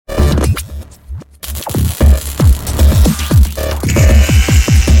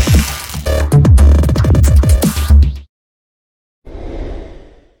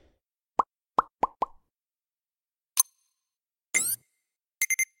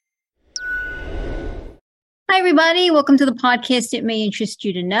Hi, everybody. Welcome to the podcast. It may interest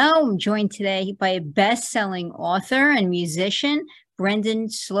you to know. I'm joined today by a best-selling author and musician, Brendan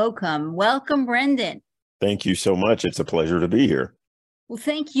Slocumb. Welcome, Brendan. Thank you so much. It's a pleasure to be here. Well,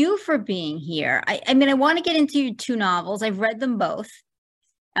 thank you for being here. I mean, I want to get into your two novels. I've read them both,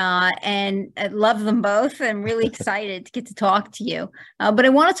 and I love them both. I'm really excited to get to talk to you. But I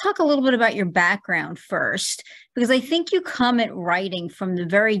want to talk a little bit about your background first, because I think you come at writing from the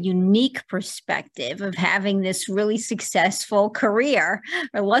very unique perspective of having this really successful career,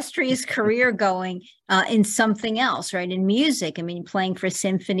 illustrious career going in something else, right? In music. I mean, playing for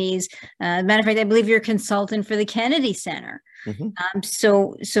symphonies. Matter of fact, I believe you're a consultant for the Kennedy Center. Mhm.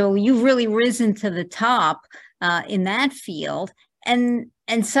 So you've really risen to the top in that field, and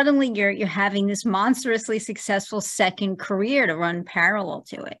suddenly you're having this monstrously successful second career to run parallel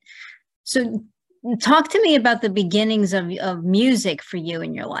to it. So talk to me about the beginnings of music for you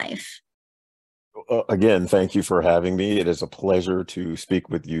in your life. Again, thank you for having me. It is a pleasure to speak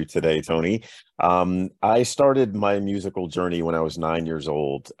with you today, Tony. I started my musical journey when I was 9 years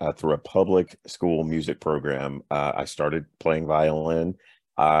old through a public school music program. I started playing violin,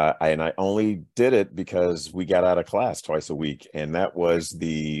 and I only did it because we got out of class twice a week. And that was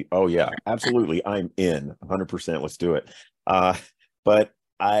oh yeah, absolutely, I'm in 100%. Let's do it. But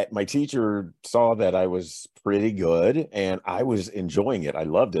my teacher saw that I was pretty good and I was enjoying it. I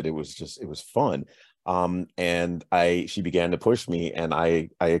loved it. It was fun. And she began to push me and I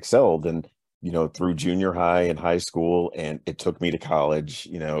excelled and, through junior high and high school, and it took me to college.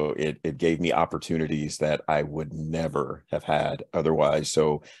 It gave me opportunities that I would never have had otherwise.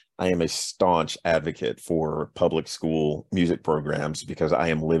 So I am a staunch advocate for public school music programs because I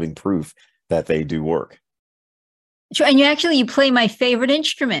am living proof that they do work. Sure. And you play my favorite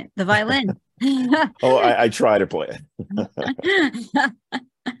instrument, the violin. Oh, I try to play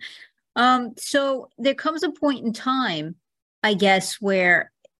it. So there comes a point in time, I guess,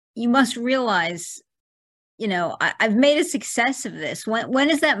 where you must realize, I've made a success of this. When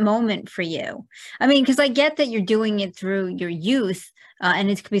is that moment for you? I mean, because I get that you're doing it through your youth,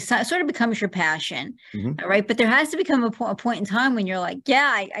 and it could be sort of becomes your passion, Mhm. right? But there has to become a point in time when you're like,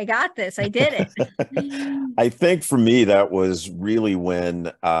 yeah, I got this. I did it. I think for me, that was really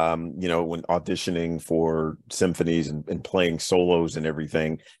when auditioning for symphonies and playing solos and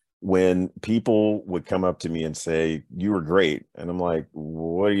everything, when people would come up to me and say, "You were great." And I'm like,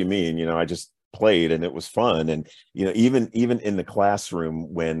 "What do you mean?" I just played and it was fun. And, even in the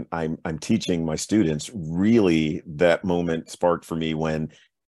classroom when I'm teaching my students, really that moment sparked for me when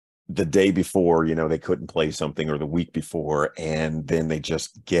the day before, they couldn't play something or the week before, and then they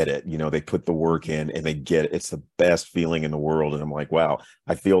just get it. They put the work in and they get it. It's the best feeling in the world. And I'm like, wow,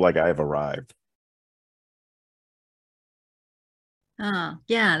 I feel like I've arrived.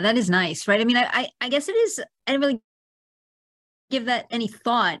 Yeah, that is nice, right? I mean, I guess it is. I didn't really give that any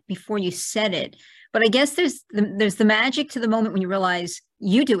thought before you said it, but I guess there's the magic to the moment when you realize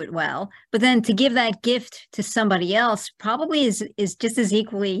you do it well, but then to give that gift to somebody else probably is just as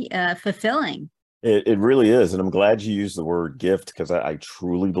equally fulfilling. It really is. And I'm glad you used the word gift because I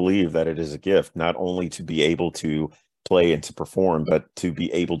truly believe that it is a gift, not only to be able to play and to perform, but to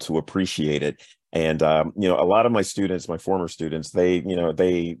be able to appreciate it. And, a lot of my students, my former students,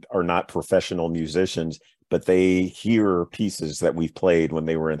 they are not professional musicians, but they hear pieces that we've played when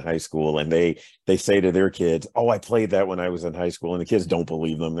they were in high school. And they say to their kids, "Oh, I played that when I was in high school." And the kids don't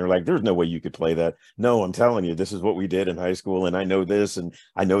believe them. They're like, "There's no way you could play that." "No, I'm telling you, this is what we did in high school. And I know this, and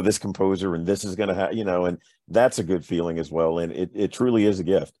I know this composer, and this is going to and that's a good feeling as well. And it truly is a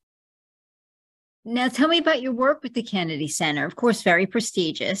gift. Now, tell me about your work with the Kennedy Center. Of course, very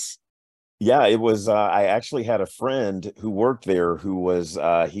prestigious. Yeah, it was. I actually had a friend who worked there who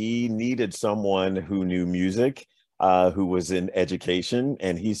he needed someone who knew music, who was in education.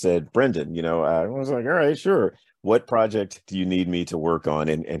 And he said, "Brendan, I was like, all right, sure. What project do you need me to work on?"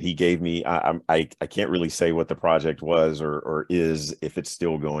 And he gave me, I can't really say what the project was or is, if it's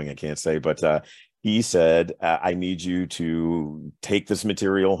still going, I can't say, but he said, "I need you to take this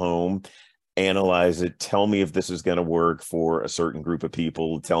material home, analyze it, tell me if this is going to work for a certain group of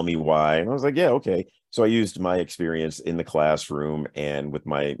people, tell me why." And I was like, "Yeah, okay." So I used my experience in the classroom and with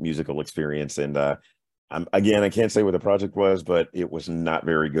my musical experience. And again, I can't say what the project was, but it was not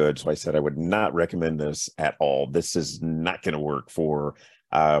very good. So I said I would not recommend this at all. This is not going to work for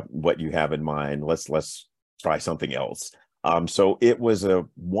what you have in mind. Let's try something else. So it was a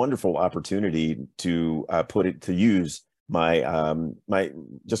wonderful opportunity to use my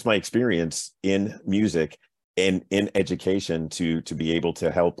experience in music and in education to be able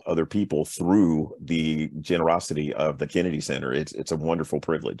to help other people through the generosity of the Kennedy Center. It's a wonderful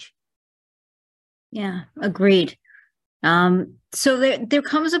privilege. Yeah, agreed. So there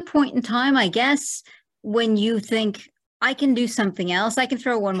comes a point in time, I guess, when you think I can do something else. I can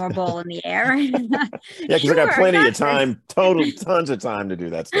throw one more ball in the air. Yeah, because I got Sure, I plenty got of this. time, total tons of time to do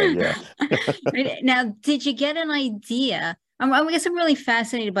that stuff. Yeah. Right. Now, did you get an idea? I guess I'm really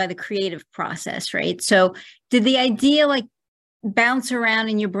fascinated by the creative process, right? So, did the idea like bounce around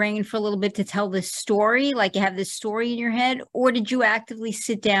in your brain for a little bit to tell this story, like you have this story in your head, or did you actively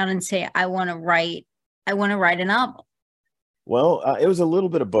sit down and say, I want to write a novel? Well, it was a little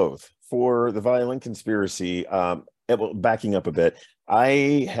bit of both. For the Violin Conspiracy, well, backing up a bit,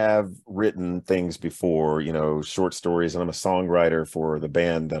 I have written things before, short stories, and I'm a songwriter for the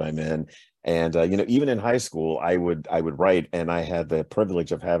band that I'm in. And even in high school, I would write, and I had the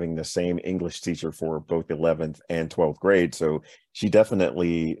privilege of having the same English teacher for both 11th and 12th grade. So she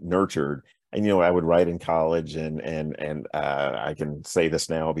definitely nurtured. And I would write in college, and I can say this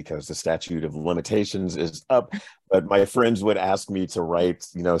now because the statute of limitations is up, but my friends would ask me to write,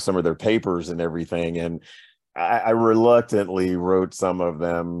 some of their papers and everything. And I reluctantly wrote some of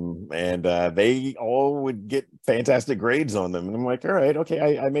them, and they all would get fantastic grades on them. And I'm like, all right,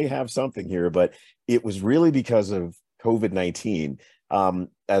 okay, I may have something here. But it was really because of COVID-19.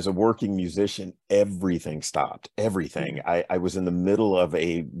 As a working musician, everything stopped. Everything. I was in the middle of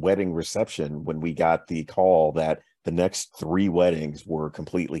a wedding reception when we got the call that the next three weddings were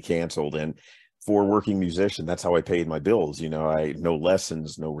completely canceled. And for a working musician, that's how I paid my bills. I no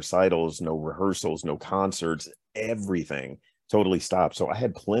lessons, no recitals, no rehearsals, no concerts, everything totally stopped. So I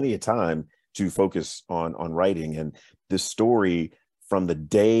had plenty of time to focus on writing. And this story, from the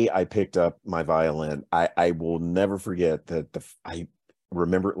day I picked up my violin, I will never forget that I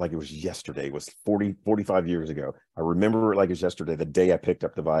remember it like it was yesterday. It was 45 years ago. I remember it like it was yesterday. The day I picked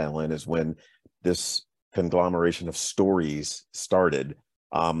up the violin is when this conglomeration of stories started.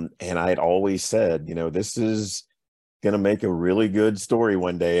 And I had always said, this is going to make a really good story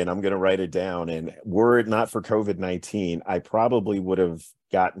one day, and I'm going to write it down. And were it not for COVID-19, I probably would have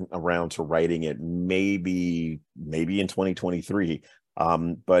gotten around to writing it maybe in 2023.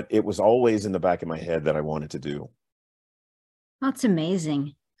 But it was always in the back of my head that I wanted to do. That's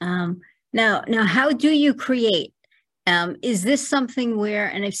amazing. Now, how do you create? Is this something where,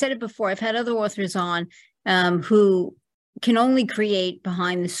 and I've said it before, I've had other authors on who can only create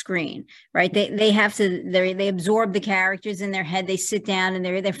behind the screen, right? They have to they absorb the characters in their head. They sit down and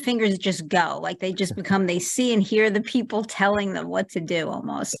their fingers just go, like they just become, they see and hear the people telling them what to do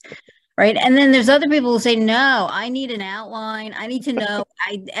almost. Right. And then there's other people who say, no, I need an outline. I need to know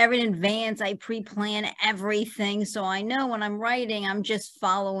in advance. I pre-plan everything. So I know when I'm writing, I'm just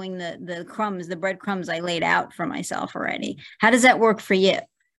following the breadcrumbs I laid out for myself already. How does that work for you?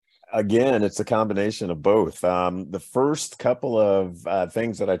 Again, it's a combination of both. The first couple of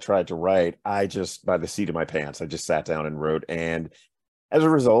things that I tried to write, I just, by the seat of my pants, I just sat down and wrote. And as a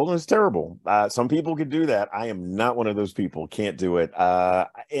result, it's terrible. Some people could do that. I am not one of those people. Can't do it.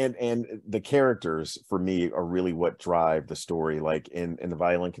 And the characters for me are really what drive the story. Like in the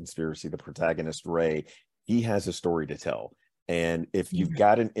Violent Conspiracy, the protagonist Ray, he has a story to tell. And if you've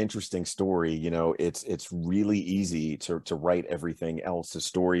got an interesting story, it's really easy to write everything else. The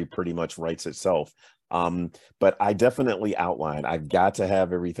story pretty much writes itself. But I definitely outline. I've got to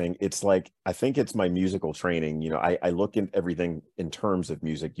have everything. It's like, I think it's my musical training. I look at everything in terms of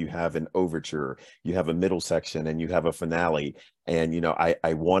music. You have an overture, you have a middle section, and you have a finale. And,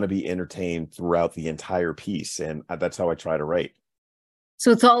 I want to be entertained throughout the entire piece. And that's how I try to write. So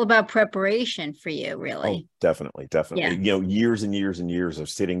it's all about preparation for you, Oh, really. definitely, definitely. Yeah. Years and years and years of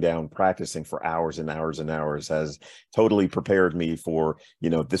sitting down, practicing for hours and hours and hours has totally prepared me for,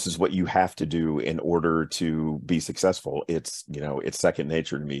 this is what you have to do in order to be successful. It's second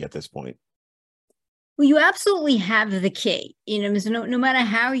nature to me at this point. Well, you absolutely have the key, because no matter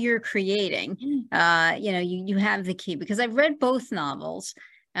how you're creating, you have the key, because I've read both novels.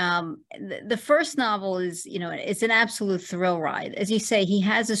 The first novel is, it's an absolute thrill ride. As you say, he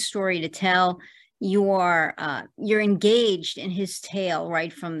has a story to tell. You're engaged in his tale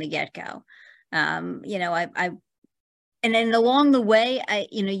right from the get-go. I and then along the way,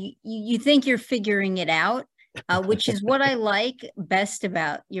 you think you're figuring it out, which is what I like best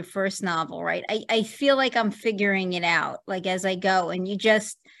about your first novel, right? I feel like I'm figuring it out, like as I go, and you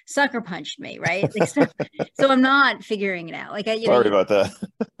just sucker punched me, right? Like, so I'm not figuring it out. Like Sorry about that.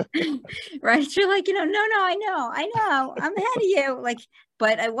 right? You're like, no, I know, I'm ahead of you, like,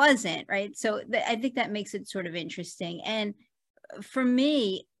 but I wasn't, right? So I think that makes it sort of interesting. And for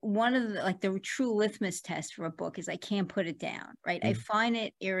me, one of the true litmus test for a book is I can't put it down, right? I find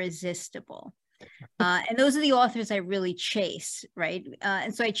it irresistible. And those are the authors I really chase, right?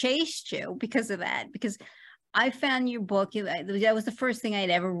 And so I chased you because of that, because I found your book. That was the first thing I'd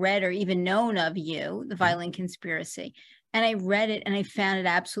ever read or even known of you, The Violin Conspiracy. And I read it and I found it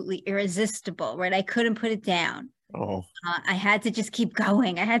absolutely irresistible, right? I couldn't put it down. Oh, I had to just keep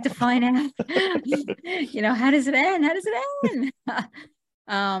going. I had to find out, how does it end? How does it end?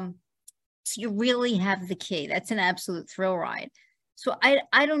 So you really have the key. That's an absolute thrill ride. So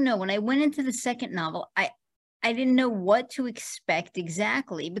I don't know. When I went into the second novel, I didn't know what to expect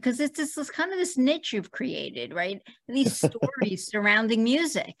exactly, because it's this kind of this niche you've created, right? These stories surrounding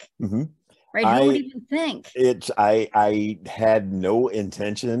music, mm-hmm. right? Who would even think? I had no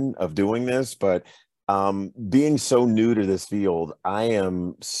intention of doing this, but being so new to this field, I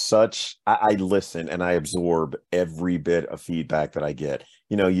listen and I absorb every bit of feedback that I get.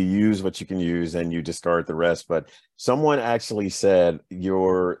 You use what you can use and you discard the rest. But someone actually said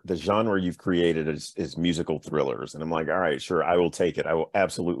the genre you've created is musical thrillers. And I'm like, all right, sure, I will take it. I will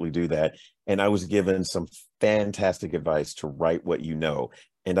absolutely do that. And I was given some fantastic advice to write what you know.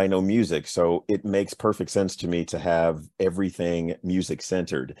 And I know music, so it makes perfect sense to me to have everything music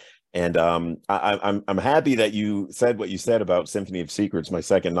centered. And I'm happy that you said what you said about Symphony of Secrets, my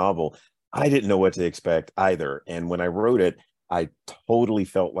second novel. I didn't know what to expect either. And when I wrote it, I totally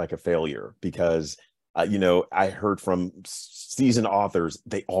felt like a failure because, I heard from seasoned authors,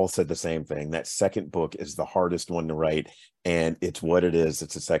 they all said the same thing. That second book is the hardest one to write. And it's what it is.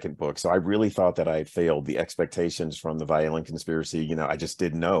 It's a second book. So I really thought that I had failed. The expectations from The Violin Conspiracy, I just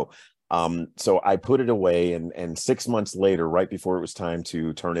didn't know. So I put it away, and 6 months later, right before it was time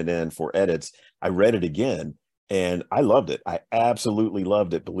to turn it in for edits, I read it again and I loved it. I absolutely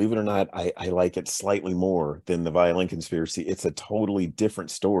loved it. Believe it or not, I like it slightly more than The Violin Conspiracy. It's a totally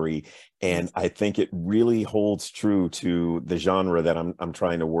different story. And I think it really holds true to the genre that I'm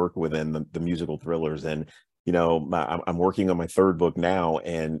trying to work within, the musical thrillers. And I'm working on my third book now,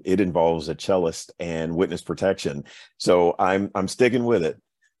 and it involves a cellist and witness protection. So I'm sticking with it.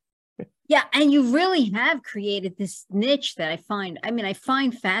 Yeah, and you really have created this niche that I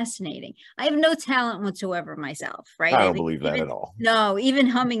find fascinating. I have no talent whatsoever myself, right? I don't believe that even, at all. No, even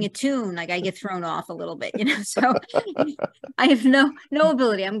humming a tune, like I get thrown off a little bit, So I have no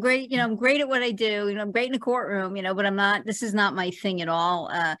ability. I'm great, I'm great at what I do. I'm great in a courtroom, but I'm not. This is not my thing at all.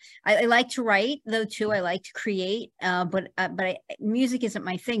 I like to write though too. I like to create, but music isn't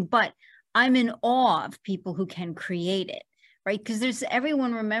my thing. But I'm in awe of people who can create it, right? Because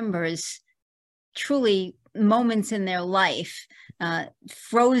everyone remembers truly moments in their life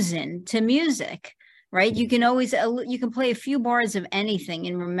frozen to music, right? You can play a few bars of anything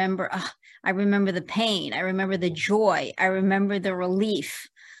and remember, I remember the pain, I remember the joy, I remember the relief,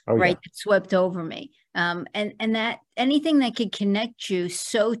 right? That swept over me. And that anything that could connect you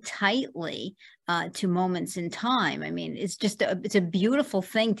so tightly to moments in time. I mean, it's a beautiful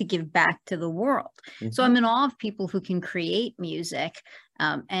thing to give back to the world. Mm-hmm. So I'm in awe of people who can create music.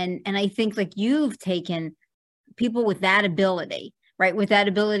 And I think like you've taken people with that ability, right? With that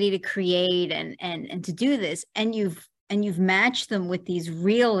ability to create and to do this, and you've matched them with these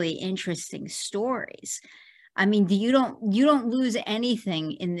really interesting stories. I mean, you don't lose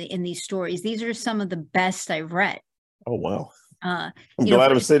anything in these stories. These are some of the best I've read. Oh, wow. I'm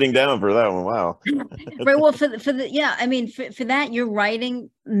glad I'm sitting down for that one. Wow. Right. Well, for that, you're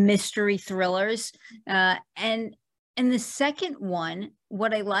writing mystery thrillers. And the second one,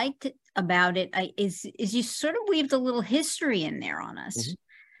 what I liked about it is you sort of weaved a little history in there on us.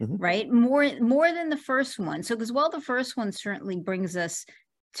 Mm-hmm. Mm-hmm. Right. More than the first one. So, because the first one certainly brings us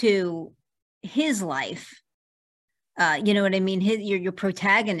to his life. You know what I mean? Your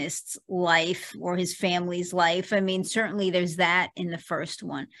protagonist's life or his family's life. I mean, certainly there's that in the first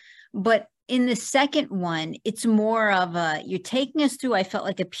one, but in the second one, it's more of you're taking us through, I felt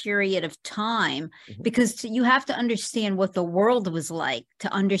like a period of time, mm-hmm. because you have to understand what the world was like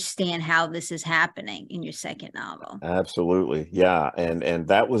to understand how this is happening in your second novel. Absolutely. Yeah. And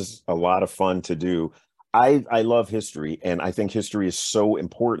that was a lot of fun to do. I love history, and I think history is so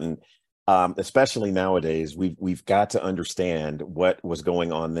important. Especially nowadays, we've got to understand what was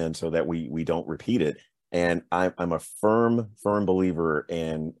going on then so that we don't repeat it. And I'm a firm believer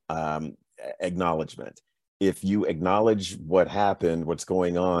in acknowledgement. If you acknowledge what happened, what's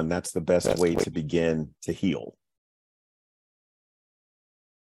going on, that's the best way to begin to heal.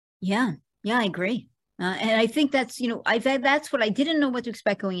 Yeah, I agree. And I think that's, that's what I didn't know what to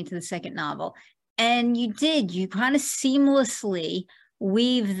expect going into the second novel. And you kind of seamlessly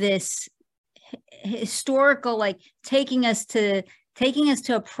weave this historical, like taking us to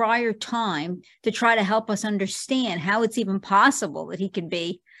a prior time to try to help us understand how it's even possible that he could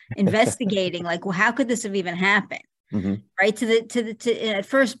be, investigating, like, well, how could this have even happened? Hmm. Right? At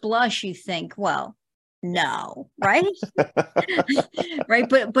first blush, you think, well, no, right? Right.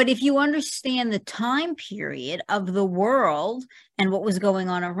 But if you understand the time period of the world and what was going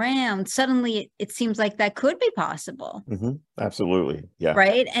on around, suddenly it seems like that could be possible. Hmm. Absolutely. Yeah.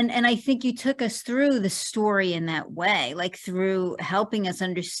 Right. And I think you took us through the story in that way, like through helping us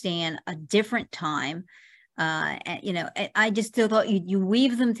understand a different time. I just still thought you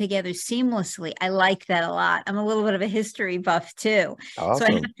weave them together seamlessly. I like that a lot. I'm a little bit of a history buff too. So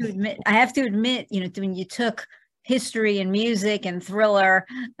Awesome. I have to admit, when you took history and music and thriller,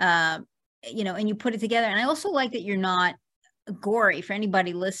 and you put it together. And I also like that you're not gory for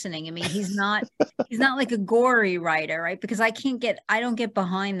anybody listening. I mean, he's not like a gory writer, right? Because I don't get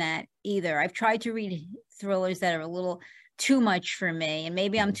behind that either. I've tried to read thrillers that are a little too much for me, and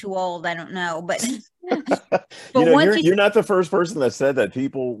maybe I'm too old, I don't know, but You but know, once you're not the first person that said that.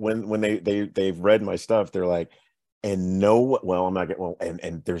 People, when they've read my stuff, they're like, and no, well, I'm not getting, well,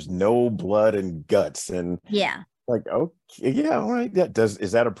 and there's no blood and guts, and yeah. like, okay, yeah, all right.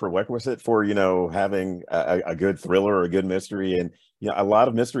 Is that a prerequisite for, having a good thriller or a good mystery? And a lot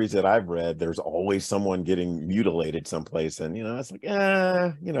of mysteries that I've read, there's always someone getting mutilated someplace, and it's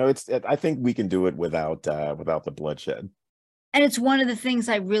like, I think we can do it without the bloodshed. And it's one of the things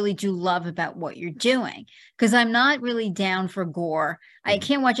I really do love about what you're doing, because I'm not really down for gore. I Mhm.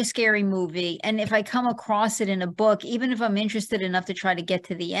 can't watch a scary movie. And if I come across it in a book, even if I'm interested enough to try to get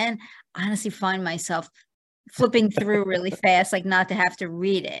to the end, I honestly find myself flipping through really fast, like not to have to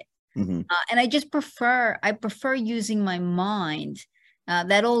read it. Mhm. And I prefer using my mind.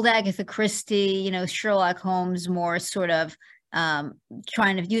 That old Agatha Christie, Sherlock Holmes, more sort of um,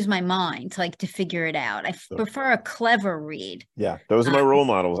 trying to use my mind to figure it out. I So, prefer a clever read. yeah, those are my Uh, role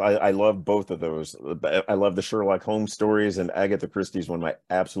models. I love both of those. I love the Sherlock Holmes stories, and Agatha Christie is one of my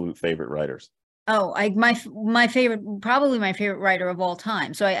absolute favorite writers. oh, my favorite, probably my favorite writer of all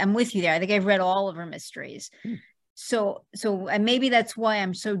time. So I'm with you there. I think I've read all of her mysteries. Hmm. So and maybe that's why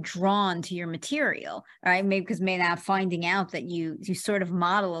I'm so drawn to your material, right? Maybe because now finding out that you sort of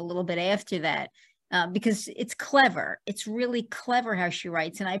model a little bit after that, because it's clever. It's really clever how she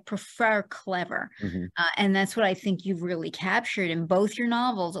writes, and I prefer clever. Mhm. And that's what I think you've really captured in both your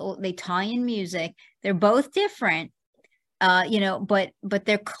novels. They tie in music. They're both different, but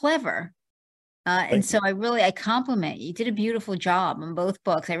they're clever. And Thank so you. I compliment you. You did a beautiful job on both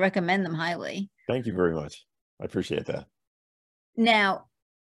books. I recommend them highly. Thank you very much. I appreciate that. Now,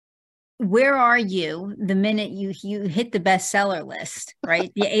 where are you the minute you hit the bestseller list,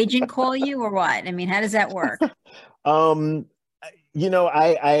 right? The agent call you or what? I mean, how does that work? Um,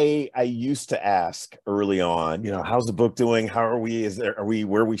 I used to ask early on, how's the book doing? How are we? Are we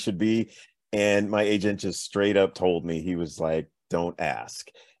where we should be? And my agent just straight up told me, he was like, don't ask.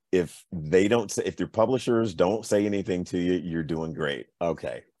 If they don't say, if your publishers don't say anything to you, you're doing great.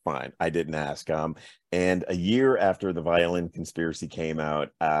 Okay, fine. I didn't ask. And a year after the Violin Conspiracy came out,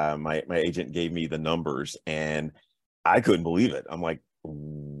 my agent gave me the numbers, and I couldn't believe it. I'm like,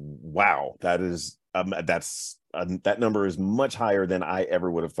 wow, that number is much higher than I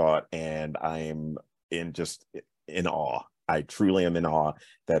ever would have thought, and I'm in awe. I truly am in awe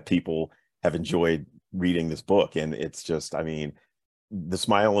that people have enjoyed reading this book, and it's just, I mean, the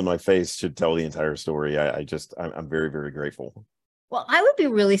smile on my face should tell the entire story. I'm very, very grateful. Well, I would be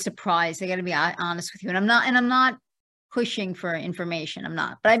really surprised. I got to be honest with you, and I'm not pushing for information. I'm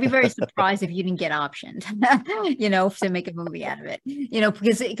not, but I'd be very surprised if you didn't get optioned, to make a movie out of it.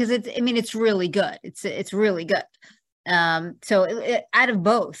 Because it's, I mean, it's really good. It's really good. So out of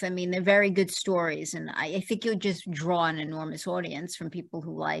both, I mean, they're very good stories, and I think you'll just draw an enormous audience from people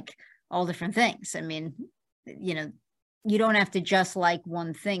who like all different things. I mean, you know, you don't have to just like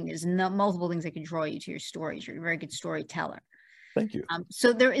one thing. There's multiple things that can draw you to your stories. You're a very good storyteller. Thank you.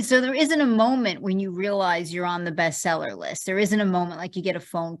 So there isn't a moment when you realize you're on the bestseller list. There isn't a moment like you get a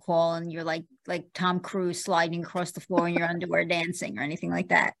phone call and you're like Tom Cruise sliding across the floor in your underwear dancing or anything like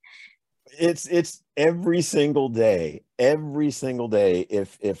that. It's every single day, every single day.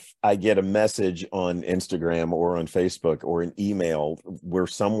 If I get a message on Instagram or on Facebook or an email where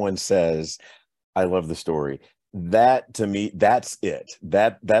someone says, I love the story, that to me, that's it.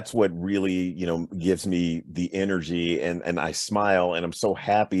 That's what really, gives me the energy, and I smile, and I'm so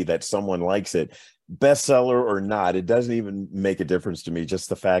happy that someone likes it. Bestseller or not, it doesn't even make a difference to me. Just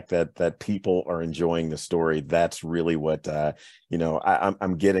the fact that people are enjoying the story, that's really what,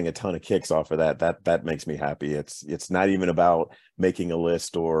 I'm getting a ton of kicks off of that. That makes me happy. It's not even about making a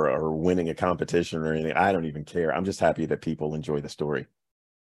list or winning a competition or anything. I don't even care. I'm just happy that people enjoy the story.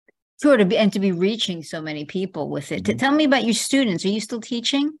 Sure, to be reaching so many people with it. Mhm. Tell me about your students. Are you still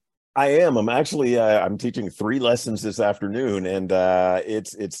teaching? I am. I'm actually I'm teaching 3 lessons this afternoon, and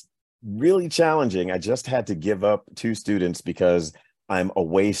it's really challenging. I just had to give up 2 students because I'm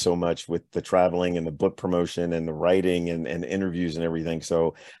away so much with the traveling and the book promotion and the writing and interviews and everything.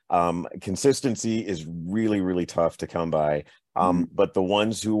 So consistency is really, really tough to come by. Mhm. But the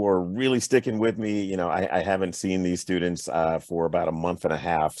ones who are really sticking with me, I haven't seen these students for about a month and a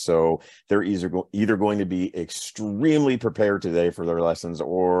half. So they're either going to be extremely prepared today for their lessons,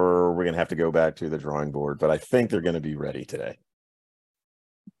 or we're going to have to go back to the drawing board. But I think they're going to be ready today.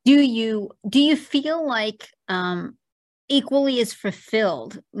 Do you feel like equally as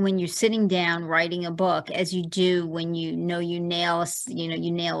fulfilled when you're sitting down writing a book as you do when you nail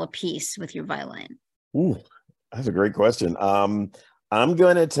a piece with your violin? Ooh, that's a great question. I'm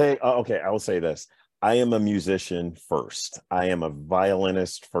going to take, okay, I will say this. I am a musician first. I am a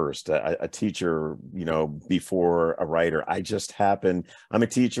violinist first, a teacher, before a writer. I'm a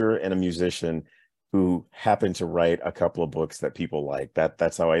teacher and a musician who happen to write a couple of books that people like.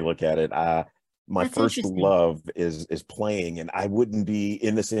 That's how I look at it. My That's first interesting. love is playing, and I wouldn't be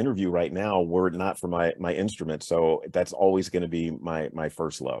in this interview right now were it not for my instrument. So that's always going to be my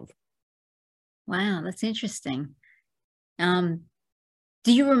first love. Wow, that's interesting. Um,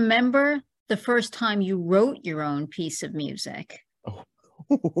 do you remember the first time you wrote your own piece of music? Oh,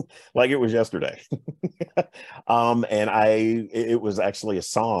 like it was yesterday. And it was actually a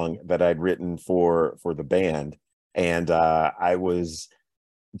song that I'd written for the band, and I was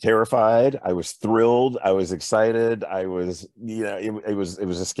terrified. I was thrilled. I was excited. It was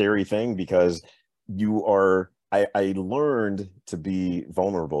a scary thing because I learned to be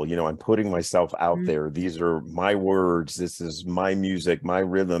vulnerable. I'm putting myself out Mm. there. These are my words. This is my music, my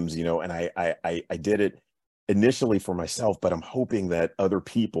rhythms, and I did it initially for myself, but I'm hoping that other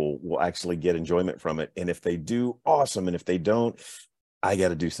people will actually get enjoyment from it. And if they do, awesome. And if they don't, I got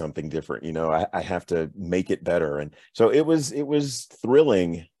to do something different. I have to make it better. And so it was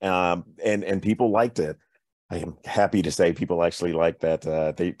thrilling. And people liked it. I am happy to say people actually like that.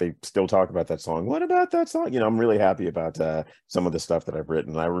 They still talk about that song. What about that song? I'm really happy about some of the stuff that I've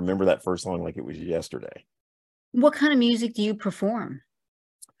written. I remember that first song like it was yesterday. What kind of music do you perform?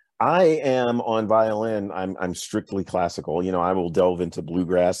 I am on violin. I'm strictly classical. I will delve into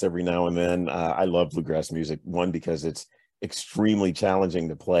bluegrass every now and then. I love bluegrass music. One, because it's extremely challenging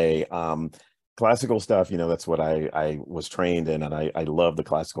to play. Classical stuff, that's what I was trained in, and I love the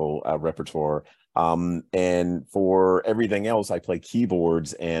classical repertoire. And for everything else, I play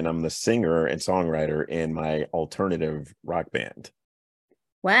keyboards, and I'm the singer and songwriter in my alternative rock band.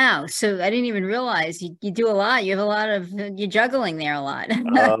 Wow. So I didn't even realize you do a lot. You have a lot of, you're juggling there a lot.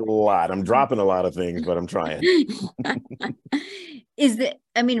 A lot. I'm dropping a lot of things, but I'm trying.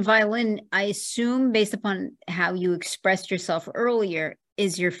 I mean, violin, I assume based upon how you expressed yourself earlier,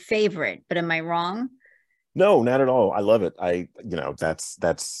 is your favorite, but am I wrong? No, not at all. I love it.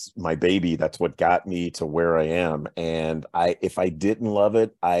 That's my baby. That's what got me to where I am. And if I didn't love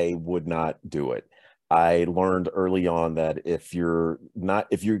it, I would not do it. I learned early on that if you're going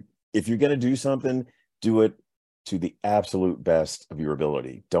to do something, do it to the absolute best of your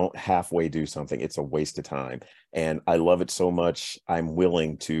ability. Don't halfway do something. It's a waste of time. And I love it so much. I'm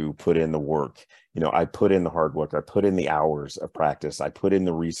willing to put in the work. I put in the hard work. I put in the hours of practice. I put in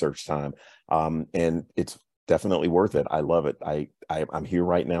the research time. And it's definitely worth it. I love it. I'm here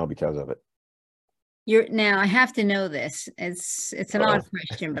right now because of it. You're now, I have to know this. It's an odd Uh-oh.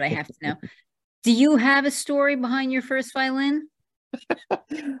 question, but I have to know. Do you have a story behind your first violin?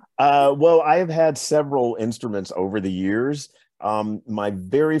 Well, I have had several instruments over the years. My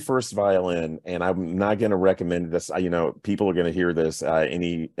very first violin, and I'm not going to recommend this. People are going to hear this.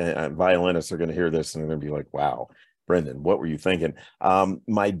 Any violinists are going to hear this, and they're going to be like, "Wow, Brendan, what were you thinking?"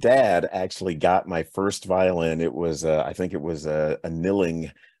 My dad actually got my first violin. I think it was a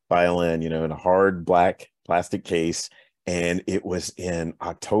Nilling violin, in a hard black plastic case, and it was in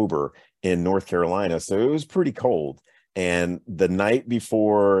October in North Carolina, so it was pretty cold. And the night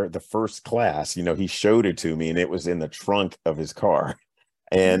before the first class, he showed it to me, and it was in the trunk of his car.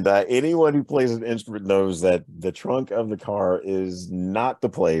 And anyone who plays an instrument knows that the trunk of the car is not the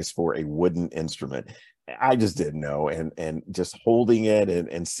place for a wooden instrument. I just didn't know, and just holding it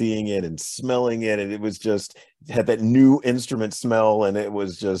and seeing it and smelling it, and it was just had that new instrument smell, and it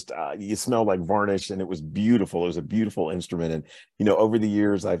was just you smelled like varnish, and it was beautiful. It was a beautiful instrument, and over the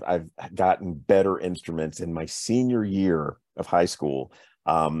years, I've gotten better instruments. In my senior year of high school,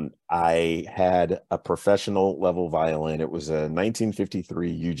 I had a professional level violin. It was a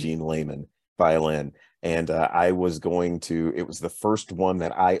 1953 Eugene Lehman violin. And I was going to, it was the first one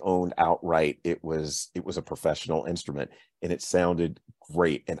that I owned outright. It was a professional instrument, and it sounded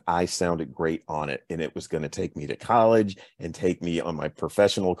great. And I sounded great on it. And it was going to take me to college and take me on my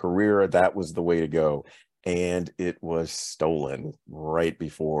professional career. That was the way to go. And it was stolen right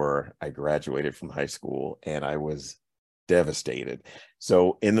before I graduated from high school. And I was devastated.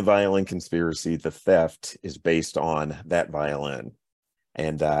 So in the Violin Conspiracy, the theft is based on that violin.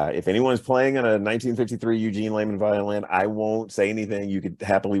 And if anyone's playing on a 1953 Eugene Lehman violin, I won't say anything. You could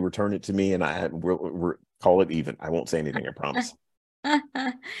happily return it to me, and we'll call it even. I won't say anything, I promise.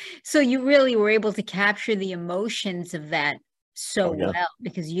 So you really were able to capture the emotions of that so Yeah. well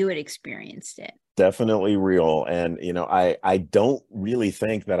because you had experienced it. Definitely real. And, I don't really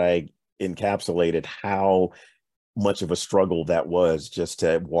think that I encapsulated how much of a struggle that was, just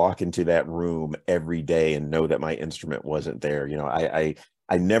to walk into that room every day and know that my instrument wasn't there.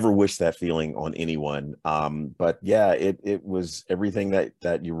 I never wish that feeling on anyone. But yeah, it was everything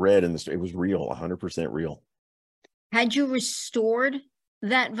that you read in the story. It was real, 100% real. Had you restored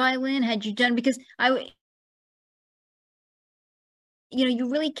that violin? Had you done, because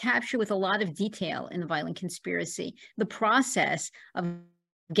you really capture with a lot of detail in the Violin Conspiracy the process of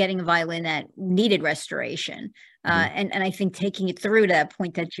getting a violin that needed restoration. And I think taking it through to that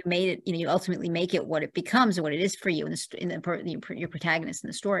point that you made it, you ultimately make it what it becomes and what it is for you your protagonist in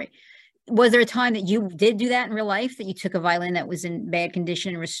the story. Was there a time that you did do that in real life, that you took a violin that was in bad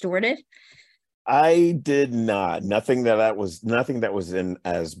condition and restored it? I did not. Nothing that was in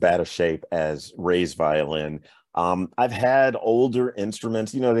as bad a shape as Ray's violin. I've had older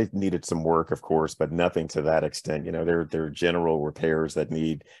instruments, they needed some work, of course, but nothing to that extent. There are general repairs that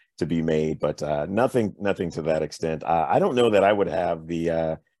need to be made, but nothing to that extent. I don't know that I would have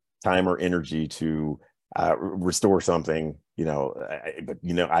the time or energy to restore something, but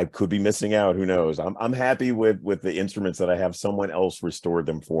I could be missing out. Who knows? I'm happy with the instruments that I have. Someone else restored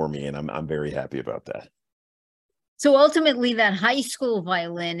them for me, and I'm very happy about that. So ultimately, that high school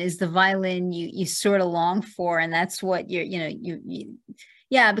violin is the violin you sort of long for, and that's what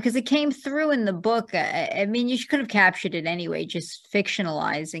yeah, because it came through in the book. I mean, you could have captured it anyway, just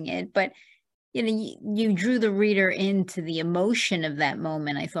fictionalizing it, but you drew the reader into the emotion of that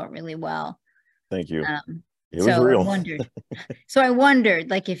moment, I thought, really well. Thank you. It was So I real. wondered. So I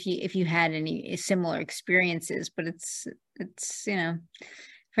wondered, like, if you had any similar experiences, but it's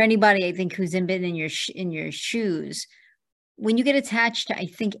for anybody, I think, who's been in your shoes, when you get attached to, I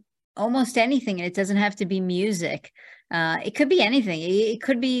think, almost anything, and it doesn't have to be music. It could be anything. It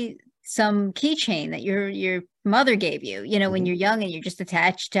could be some keychain that your mother gave you, when you're young and you're just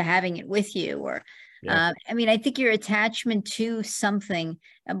attached to having it with you, or Yeah. I mean, I think your attachment to something,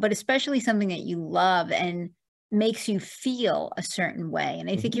 but especially something that you love and makes you feel a certain way. And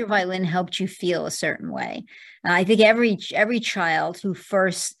I think your violin helped you feel a certain way. I think every child who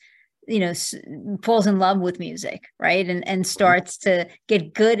first, falls in love with music, right, and starts to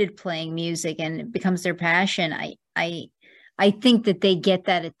get good at playing music and it becomes their passion. I think that they get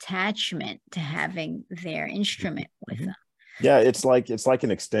that attachment to having their instrument with them. Yeah, it's like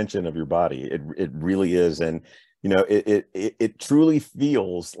an extension of your body. It really is. And it truly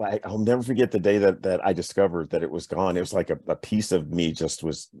feels like, I'll never forget the day that I discovered that it was gone. It was like a piece of me just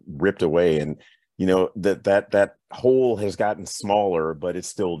was ripped away. And that hole has gotten smaller, but it's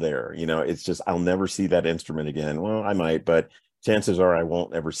still there. It's just, I'll never see that instrument again. Well, I might, but chances are I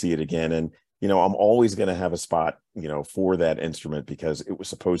won't ever see it again. And I'm always going to have a spot, for that instrument, because it was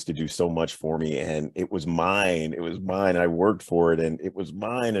supposed to do so much for me, and it was mine. It was mine. I worked for it, and it was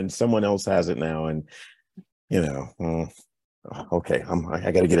mine, and someone else has it now. And, okay,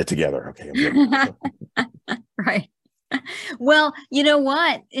 I got to get it together. Okay, I'm good. Right. Well, you know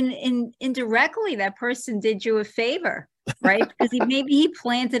what? Indirectly, that person did you a favor, right? Because maybe he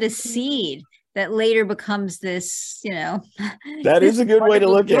planted a seed that later becomes this, That this is a good way to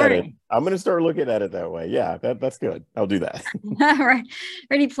look story. at it. I'm going to start looking at it that way. Yeah, that's good. I'll do that. Right.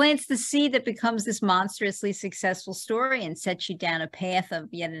 He plants the seed that becomes this monstrously successful story and sets you down a path of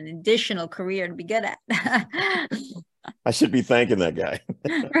yet an additional career to be good at. I should be thanking that guy.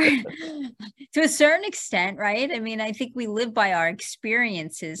 Right. To a certain extent, right? I mean, I think we live by our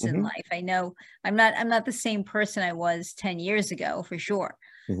experiences in life. I know I'm not the same person I was 10 years ago, for sure.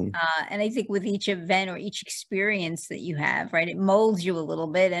 And I think with each event or each experience that you have, right, it molds you a little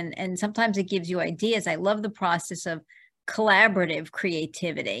bit, and sometimes it gives you ideas. I love the process of collaborative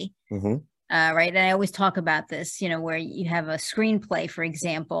creativity. Right. And I always talk about this, where you have a screenplay, for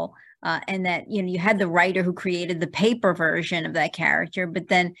example, and that, you know, you had the writer who created the paper version of that character, but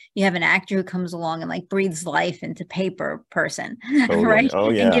then you have an actor who comes along and like breathes life into paper person, Totally. right? Oh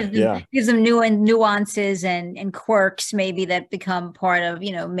And yeah, yeah. gives them new and nuances and quirks maybe that become part of,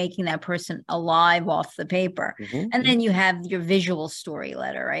 you know, making that person alive off the paper. And Hmm. then you have your visual story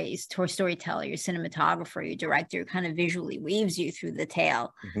letter, right? Your storyteller, your cinematographer, your director who kind of visually weaves you through the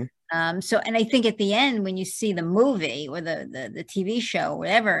tale. Hmm. So, and I think at the end, when you see the movie or the TV show,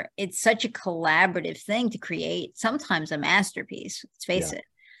 whatever, it's such a collaborative thing to create, sometimes a masterpiece, let's face Yeah, it.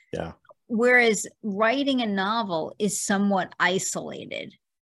 yeah. Whereas writing a novel is somewhat isolated,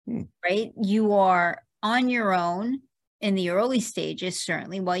 Hmm. right? You are on your own in the early stages,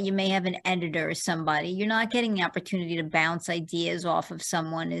 certainly. While you may have an editor or somebody, you're not getting the opportunity to bounce ideas off of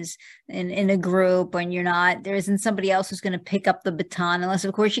someone is in a group, and you're not, there isn't somebody else who's going to pick up the baton, unless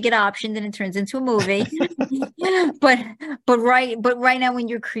of course you get optioned and it turns into a movie. but but right now when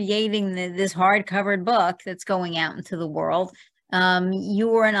you're creating this hard covered book that's going out into the world,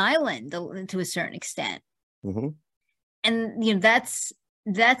 you are an island to a certain extent. Hmm. And you know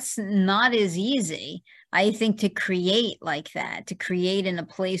that's not as easy, I think, to create like that, to create in a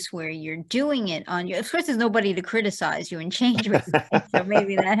place where you're doing it on you. Of course there's nobody to criticize you and change what you think, so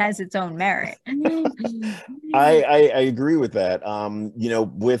maybe that has its own merit. I agree with that. You know,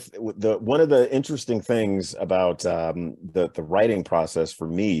 with the one of the interesting things about the writing process for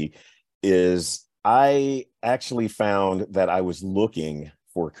me is I actually found that I was looking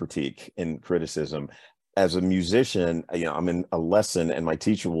for critique and criticism. As a musician, you know, I'm in a lesson and my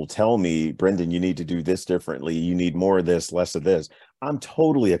teacher will tell me, Brendan, you need to do this differently. You need more of this, less of this. I'm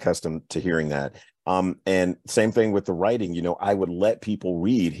totally accustomed to hearing that. And same thing with the writing, you know, I would let people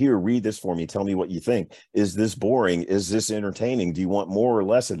read, here, read this for me. Tell me what you think. Is this boring? Is this entertaining? Do you want more or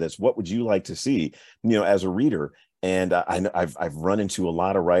less of this? What would you like to see, you know, as a reader? And I've run into a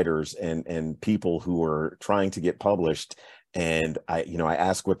lot of writers and people who are trying to get published. And I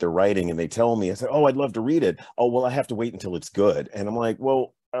ask what they're writing and they tell me, I say, oh, I'd love to read it. Oh, well, I have to wait until it's good. And I'm like,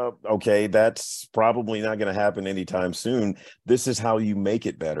 well, okay, that's probably not going to happen anytime soon. This is how you make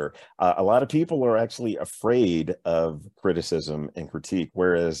it better. A lot of people are actually afraid of criticism and critique,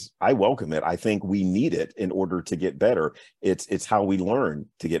 whereas I welcome it. I think we need it in order to get better. It's how we learn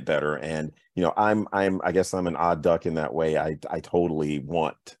to get better. And you know, I guess I'm an odd duck in that way. I totally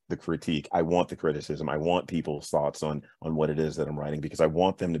want the critique. I want the criticism. I want people's thoughts on what it is that I'm writing because I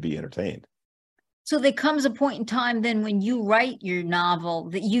want them to be entertained. So there comes a point in time then when you write your novel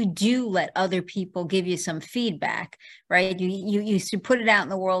that you do let other people give you some feedback, right? You should put it out in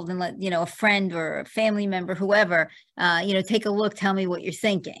the world and let, you know, a friend or a family member, whoever, you know, take a look, tell me what you're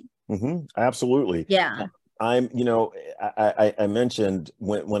thinking. Absolutely. Yeah. I'm, you know, I mentioned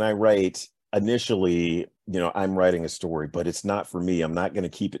when I write initially, you know, I'm writing a story, but it's not for me. I'm not going to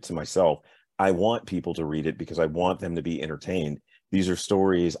keep it to myself. I want people to read it because I want them to be entertained. These are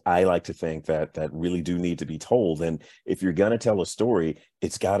stories I like to think that really do need to be told. And if you're going to tell a story,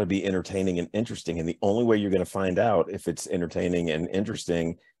 it's got to be entertaining and interesting. And the only way you're going to find out if it's entertaining and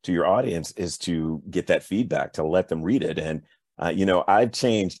interesting to your audience is to get that feedback, to let them read it. And you know, I've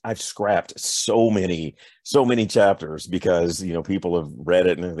scrapped so many chapters because, you know, people have read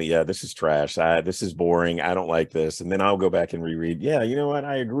it and yeah, this is trash. This is boring. I don't like this. And then I'll go back and reread. Yeah, you know what?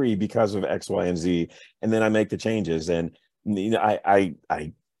 I agree because of X, Y, and Z. And then I make the changes. And, you know,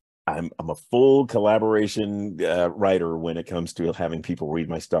 I'm a full collaboration writer when it comes to having people read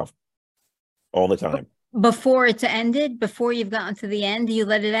my stuff all the time. Before it's ended, before you've gotten to the end, do you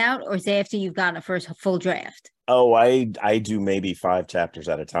let it out, or is it after you've gotten a first full draft? Oh, I do maybe 5 chapters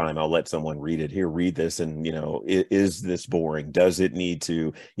at a time. I'll let someone read it. Here, read this, and you know, is this boring? Does it need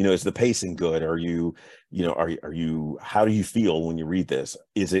to? You know, is the pacing good? Are you, you know, are you? How do you feel when you read this?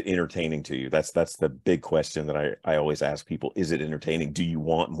 Is it entertaining to you? That's the big question that I always ask people. Is it entertaining? Do you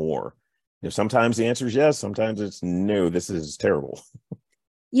want more? You know, sometimes the answer is yes. Sometimes it's no. This is terrible.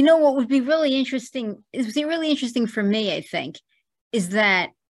 You know what would be really interesting is really interesting for me, I think, is that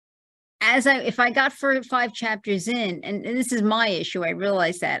if I got 5 chapters in, and this is my issue, I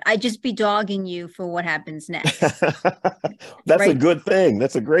realize that I'd just be dogging you for what happens next. That's a Right. good thing.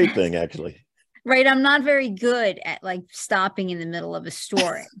 That's a great thing, actually. Right. I'm not very good at like stopping in the middle of a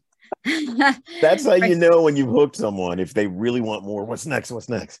story. That's how Right. you know when you've hooked someone. If they really want more, what's next? What's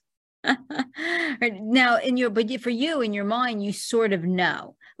next? Right. Now, for you, in your mind, you sort of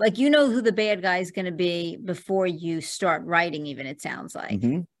know, like, you know who the bad guy is going to be before you start writing, even, it sounds like.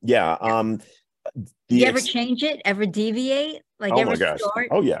 Yeah. Do The you ever ex change it, ever deviate? Like Oh my every gosh. story?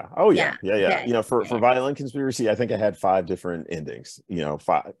 Oh yeah. Oh yeah. Yeah. Yeah, yeah. Okay. For Yeah. Violent Conspiracy, I think I had five different endings,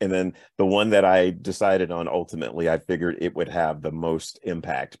 five. And then the one that I decided on ultimately, I figured it would have the most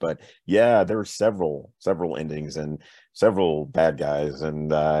impact. But yeah, there were several endings and several bad guys.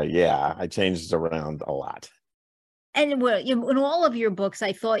 And yeah, I changed around a lot. And in all of your books,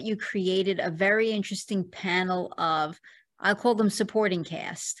 I thought you created a very interesting panel of, I call them supporting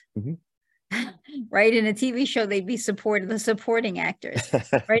cast. Mhm. Right? In a TV show, they'd be the supporting actors.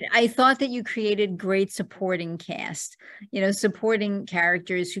 Right. I thought that you created great supporting cast, supporting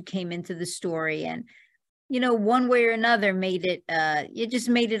characters who came into the story and, one way or another it just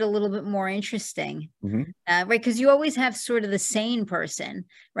made it a little bit more interesting. Mhm. Right, because you always have sort of the sane person,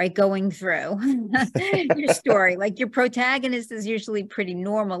 right, going through your story. Like your protagonist is usually pretty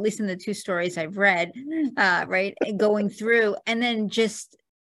normal, at least in the two stories I've read, right, and going through, and then just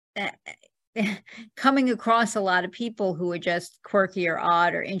uh, coming across a lot of people who are just quirky or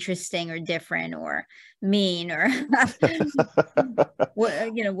odd or interesting or different or mean or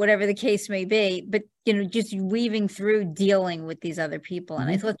whatever the case may be, but just weaving through dealing with these other people. And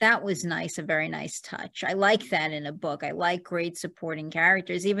I Mhm. thought that was nice, a very nice touch. I like that in a book. I like great supporting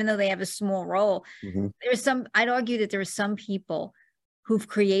characters, even though they have a small role. Mhm. I'd argue that there are some people who've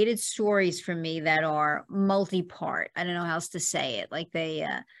created stories for me that are multi-part. I don't know how else to say it. Like they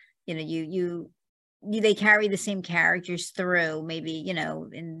they carry the same characters through maybe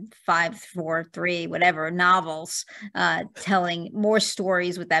in 5 4 3 whatever novels, telling more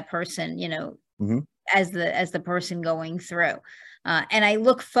stories with that person, Mhm. as the person going through. And I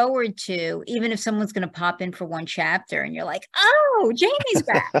look forward to, even if someone's going to pop in for one chapter and you're like, oh, Jamie's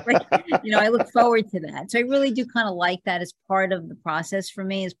back. Like, I look forward to that. So I really do kind of like that as part of the process for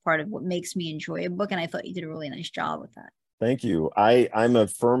me, as part of what makes me enjoy a book. And I thought you did a really nice job with that. Thank you. I'm a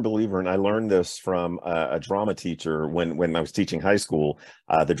firm believer, and I learned this from a drama teacher when I was teaching high school,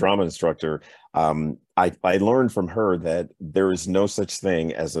 the drama instructor. I learned from her that there is no such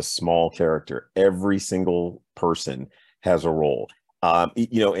thing as a small character. Every single person has a role.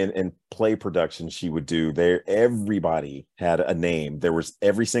 In play production she would do there, everybody had a name. There was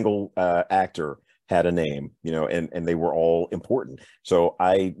every single actor had a name, and they were all important. So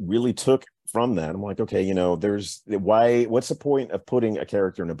I really took from that. I'm like, okay, what's the point of putting a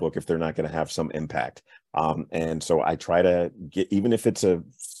character in a book if they're not going to have some impact? And so I try to get, even if it's a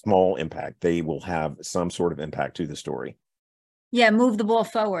small impact, they will have some sort of impact to the story. Yeah, move the ball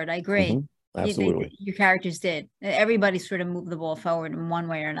forward. I agree. Absolutely. Your characters did. Everybody sort of moved the ball forward in one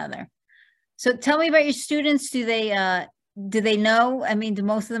way or another. So tell me about your students. Do they know? I mean, do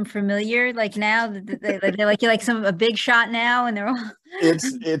most of them familiar? Like now, they like you like a big shot now, and they're all.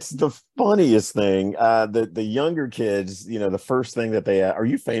 It's the funniest thing. The younger kids, the first thing that are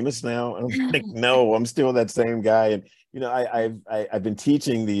you famous now? I'm like, no, I'm still that same guy. And I've been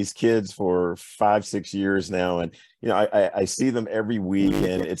teaching these kids for 5 6 years now, and I see them every week,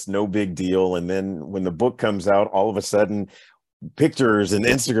 and it's no big deal. And then when the book comes out, all of a sudden pictures and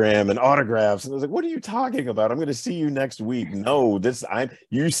Instagram and autographs. And I was like, what are you talking about? I'm going to see you next week. No,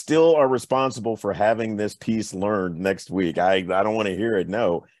 you still are responsible for having this piece learned next week. I don't want to hear it.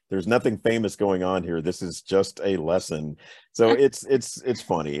 No, there's nothing famous going on here. This is just a lesson. So it's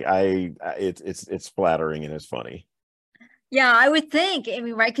funny. It's flattering and it's funny. Yeah, I would think. I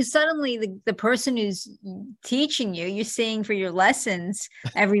mean, right? Because suddenly the person who's teaching you, you're seeing for your lessons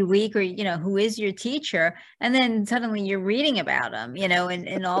every week, or who is your teacher, and then suddenly you're reading about them,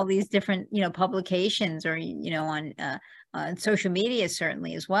 in all these different, publications, or on social media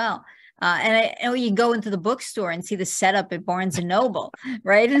certainly as well. And I know you go into the bookstore and see the setup at Barnes and Noble,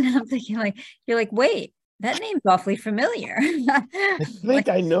 right? And I'm thinking, like, you're like, wait, that name's awfully familiar. I think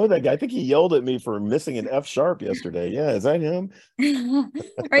I know that guy. I think he yelled at me for missing an F sharp yesterday. Yeah, is that him?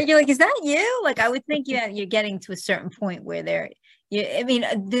 Right, you're like, is that you? Like, I would think you're getting to a certain point where I mean,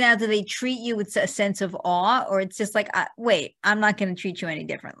 now do they treat you with a sense of awe, or it's just like, wait, I'm not going to treat you any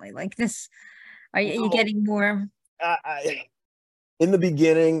differently? Like this, are you Well, getting more? in the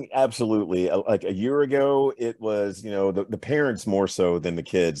beginning, absolutely. Like a year ago, it was, the parents more so than the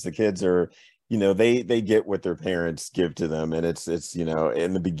kids. The kids are, they get what their parents give to them. And it's,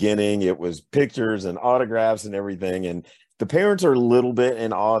 in the beginning, it was pictures and autographs and everything. And the parents are a little bit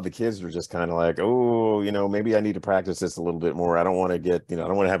in awe. The kids are just kind of like, oh, maybe I need to practice this a little bit more. I don't want to I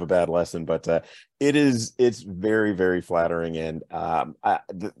don't want to have a bad lesson, but it's very, very flattering. And, I'm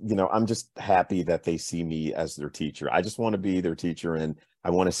just happy that they see me as their teacher. I just want to be their teacher, and I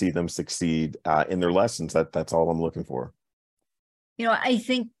want to see them succeed in their lessons. That's all I'm looking for. I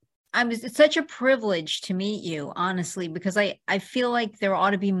think it's such a privilege to meet you, honestly, because I feel like there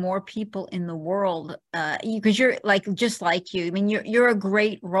ought to be more people in the world, because you're like just like you. I mean, you're a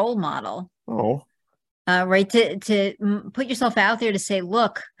great role model, Oh, right? Put yourself out there to say,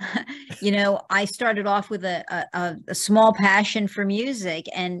 look, I started off with a small passion for music,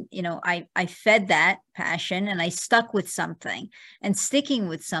 and I fed that passion and I stuck with something, and sticking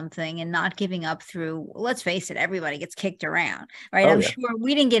with something and not giving up through, let's face it, everybody gets kicked around, right? oh I'm yeah. sure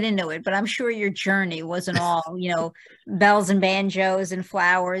we didn't get into it, but I'm sure your journey wasn't all, bells and banjos and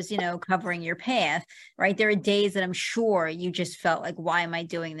flowers, covering your path, right? There are days that I'm sure you just felt like, why am I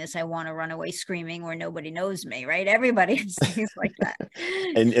doing this? I want to run away screaming where nobody knows me, right? Everybody has days like that.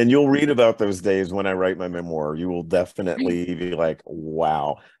 And you'll read about those days when I write my memoir. You will definitely be like,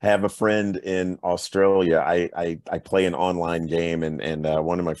 wow. I have a friend in Australia. I play an online game, and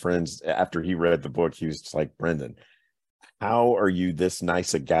one of my friends, after he read the book, he was just like, Brendan, how are you this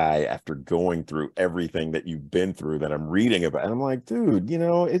nice a guy after going through everything that you've been through that I'm reading about? And I'm like, dude,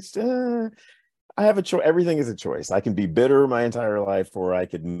 it's I have a choice. Everything is a choice. I can be bitter my entire life, or I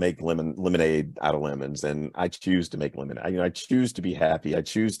could make lemonade out of lemons. And I choose to make lemonade. I choose to be happy. I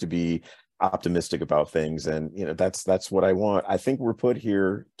choose to be optimistic about things. And that's what I want. I think we're put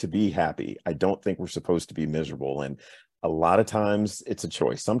here to be happy. I don't think we're supposed to be miserable. And a lot of times it's a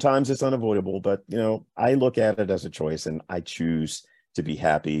choice. Sometimes it's unavoidable, but I look at it as a choice, and I choose to be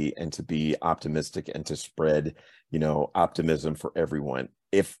happy and to be optimistic and to spread, optimism for everyone.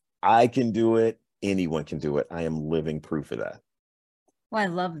 If I can do it, anyone can do it. I am living proof of that. Well, I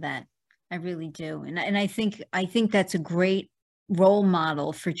love that. I really do. And I think that's a great role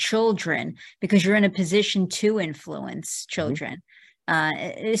model for children, because you're in a position to influence Mhm. children,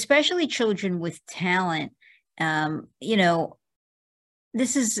 especially children with talent. You know,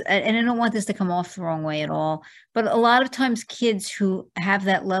 this is, and I don't want this to come off the wrong way at all, but a lot of times kids who have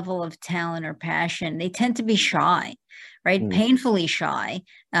that level of talent or passion, they tend to be shy, right? Mm. Painfully shy,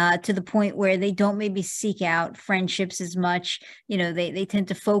 to the point where they don't maybe seek out friendships as much. They tend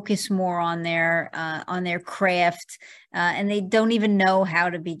to focus more on their craft, and they don't even know how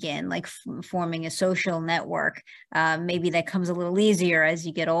to begin, like forming a social network. Maybe that comes a little easier as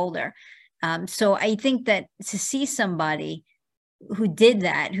you get older. So I think that to see somebody who did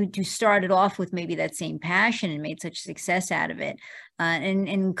that, who started off with maybe that same passion and made such success out of it, and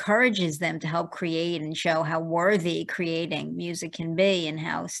encourages them to help create and show how worthy creating music can be, and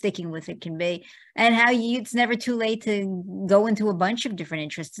how sticking with it can be, and how it's never too late to go into a bunch of different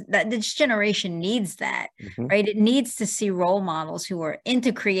interests. That this generation needs that, Mhm. right? It needs to see role models who are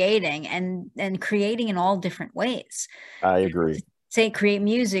into creating, and creating in all different ways. I agree. Say create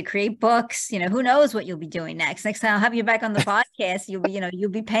music, create books. Who knows what you'll be doing next time I'll have you back on the podcast. You'll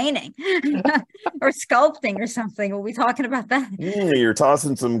be painting or sculpting or something. We'll be talking about that. You're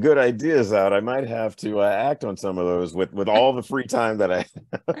tossing some good ideas out. I might have to act on some of those with all the free time that I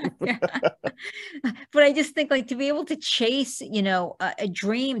Yeah. But I just think, like, to be able to chase, a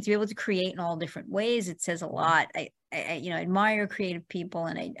dream, to be able to create in all different ways, it says a lot. I admire creative people,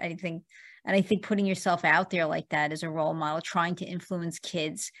 and I think putting yourself out there like that as a role model, trying to influence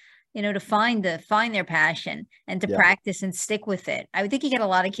kids, to find their passion and to yeah. practice and stick with it. I would think you get a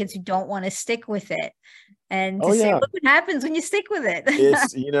lot of kids who don't want to stick with it, and Oh to say, yeah. look what happens when you stick with it.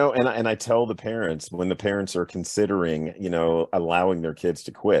 It's, and I tell the parents, when the parents are considering, allowing their kids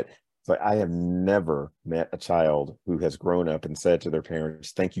to quit. It's like, I have never met a child who has grown up and said to their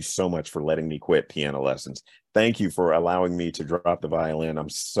parents, thank you so much for letting me quit piano lessons. Thank you for allowing me to drop the violin. I'm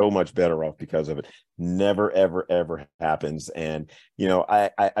so much better off because of it. Never, ever, ever happens. And,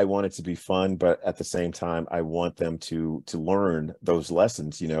 I want it to be fun, but at the same time, I want them to learn those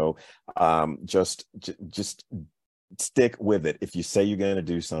lessons, just stick with it. If you say you're going to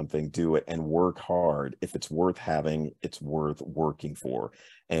do something, do it, and work hard. If it's worth having, it's worth working for.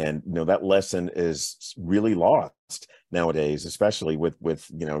 And that lesson is really lost nowadays, especially with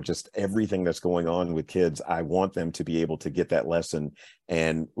just everything that's going on with kids. I want them to be able to get that lesson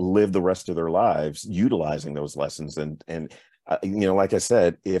and live the rest of their lives utilizing those lessons. And like I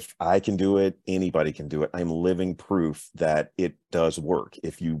said, if I can do it, anybody can do it. I'm living proof that it does work.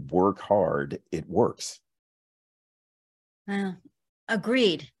 If you work hard, it works. Well,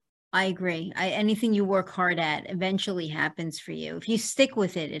 agreed. I agree. Anything you work hard at eventually happens for you. If you stick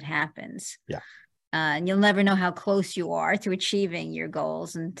with it, it happens. Yeah. And you'll never know how close you are to achieving your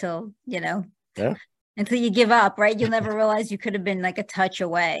goals Yeah. until you give up, right? You'll never realize you could have been like a touch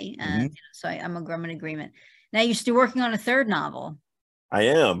away. Mhm. So I'm in agreement. Now you're still working on a third novel. I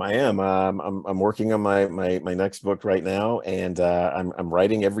am. I am. I'm working on my next book right now, and I'm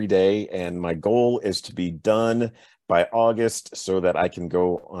writing every day. And my goal is to be done by August so that I can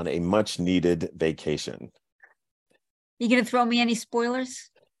go on a much needed vacation. You gonna throw me any spoilers?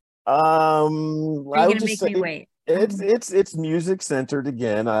 I Or are you would gonna just make say me wait? it's music centered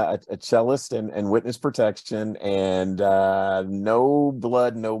again, a cellist and witness protection, and no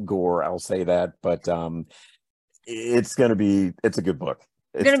blood, no gore. I'll say that, but it's a good book.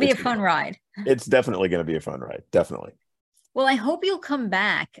 Gonna be It's a a good fun book. ride. It's definitely going to be a fun ride. Definitely. Well, I hope you'll come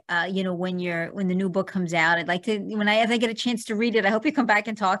back. When the new book comes out, I'd like to if I get a chance to read it, I hope you come back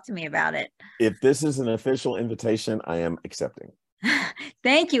and talk to me about it. If this is an official invitation, I am accepting.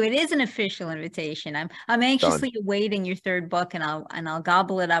 Thank you. It is an official invitation. I'm Done. anxiously awaiting your third book, and I'll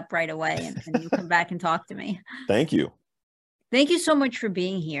gobble it up right away, and you'll come back and talk to me. Thank you. Thank you so much for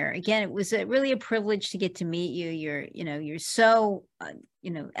being here. Again, it was really a privilege to get to meet you. You're so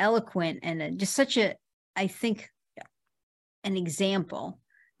eloquent and just such I think, an example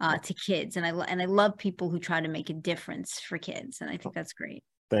to kids, and I love people who try to make a difference for kids, and I think that's great.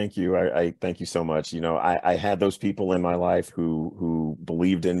 Thank you. I thank you so much. I had those people in my life who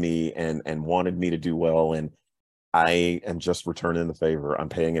believed in me and wanted me to do well, and I am just returning the favor. I'm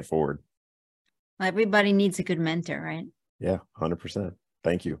paying it forward. Well, everybody needs a good mentor, right? Yeah, 100%.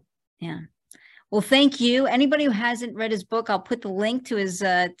 Thank you. Yeah. Well, thank you. Anybody who hasn't read his book, I'll put the link to his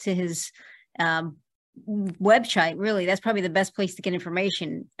website. Really, that's probably the best place to get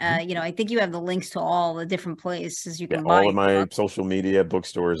information. I think you have the links to all the different places you can buy all of my book. social media,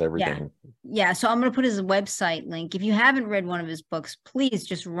 bookstores, everything. Yeah. So I'm going to put his website link. If you haven't read one of his books, please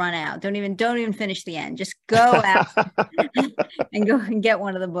just run out. Don't even finish the end. Just go out and go and get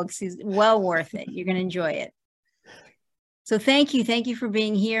one of the books. He's well worth it. You're going to enjoy it. So thank you for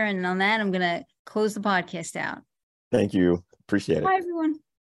being here. And on that, I'm going to close the podcast out. Thank you. Appreciate it. Bye, everyone.